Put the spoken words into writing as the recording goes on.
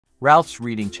Ralph's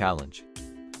Reading Challenge.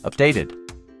 Updated.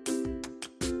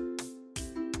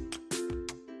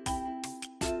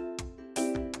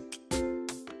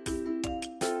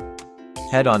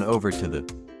 Head on over to the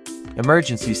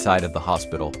emergency side of the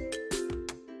hospital.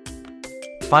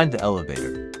 Find the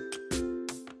elevator.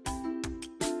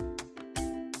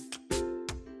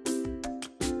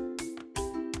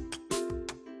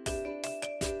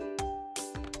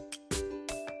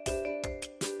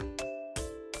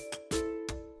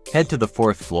 Head to the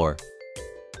 4th floor.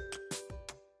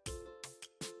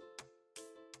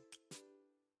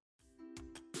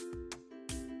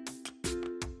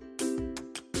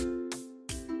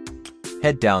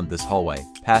 Head down this hallway,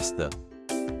 past the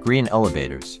green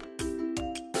elevators.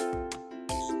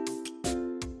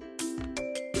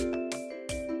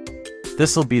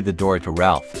 This'll be the door to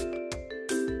Ralph.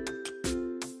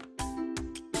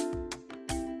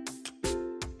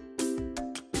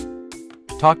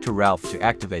 Talk to Ralph to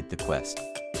activate the quest.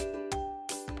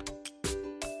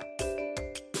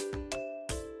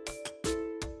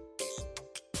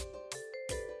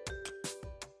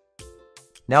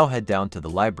 Now head down to the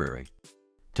library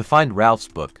to find Ralph's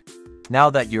book. Now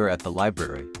that you're at the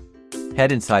library,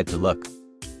 head inside to look.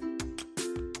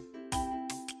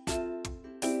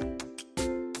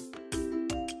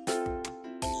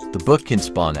 The book can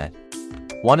spawn at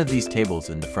one of these tables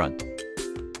in the front.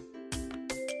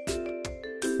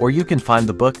 Or you can find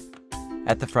the book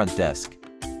at the front desk.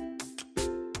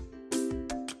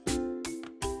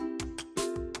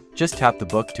 Just tap the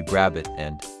book to grab it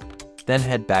and then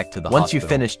head back to the hospital. Once you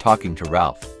finish talking to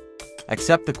Ralph,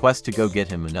 accept the quest to go get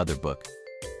him another book.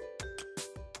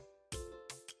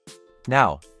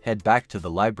 Now, head back to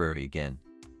the library again.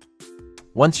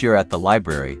 Once you're at the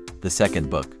library, the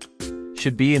second book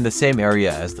should be in the same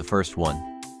area as the first one.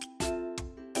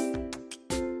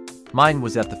 Mine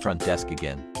was at the front desk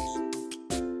again.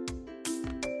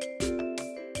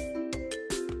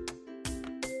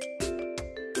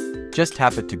 Just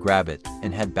tap it to grab it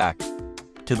and head back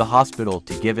to the hospital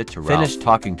to give it to Ralph. Finish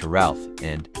talking to Ralph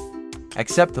and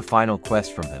accept the final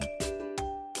quest from him.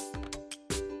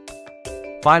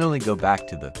 Finally go back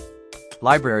to the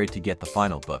library to get the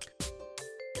final book.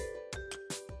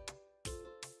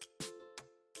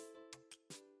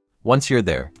 Once you're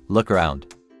there, look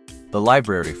around the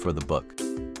library for the book.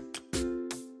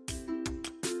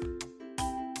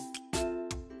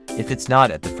 If it's not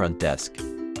at the front desk,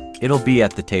 it'll be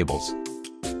at the tables.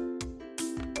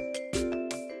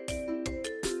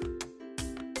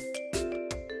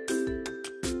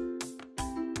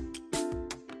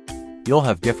 You'll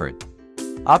have different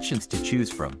options to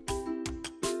choose from.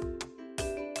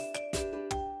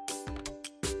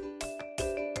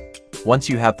 Once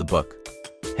you have the book,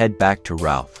 head back to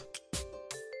Ralph.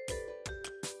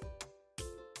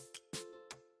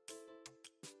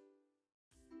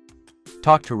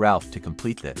 Talk to Ralph to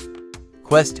complete the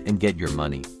quest and get your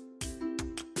money.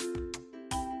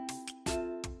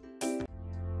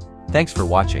 Thanks for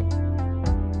watching.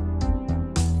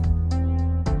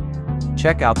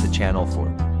 Check out the channel for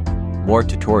more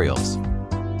tutorials.